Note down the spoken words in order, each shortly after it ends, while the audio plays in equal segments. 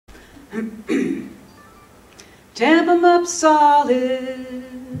Tamp 'em up solid,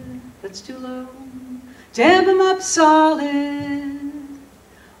 that's too low. Tamp 'em up solid,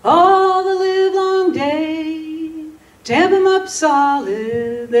 all the livelong day. Tamp 'em up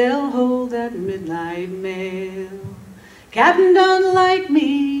solid, they'll hold that midnight mail. Captain don't like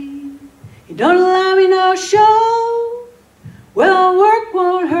me, he don't allow me no show. Well, work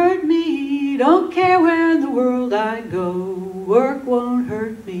won't hurt me, don't care where in the world I go. Work won't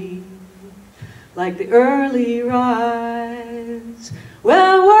hurt me like the early rise.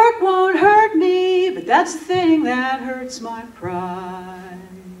 Well, work won't hurt me, but that's the thing that hurts my pride.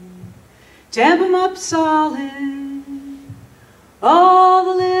 Tamp 'em up solid, all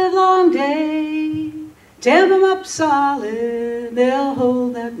the livelong day. Tamp 'em up solid, they'll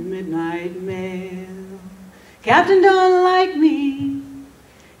hold that midnight mail. Captain don't like me,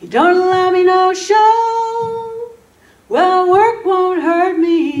 he don't allow me no show. Well, work won't hurt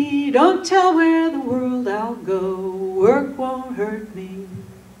me, don't tell where the world I'll go. Work won't hurt me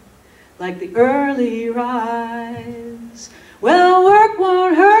like the early rise. Well, work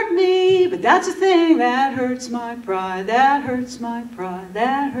won't hurt me, but that's the thing that hurts my pride. That hurts my pride,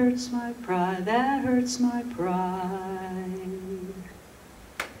 that hurts my pride, that hurts my pride.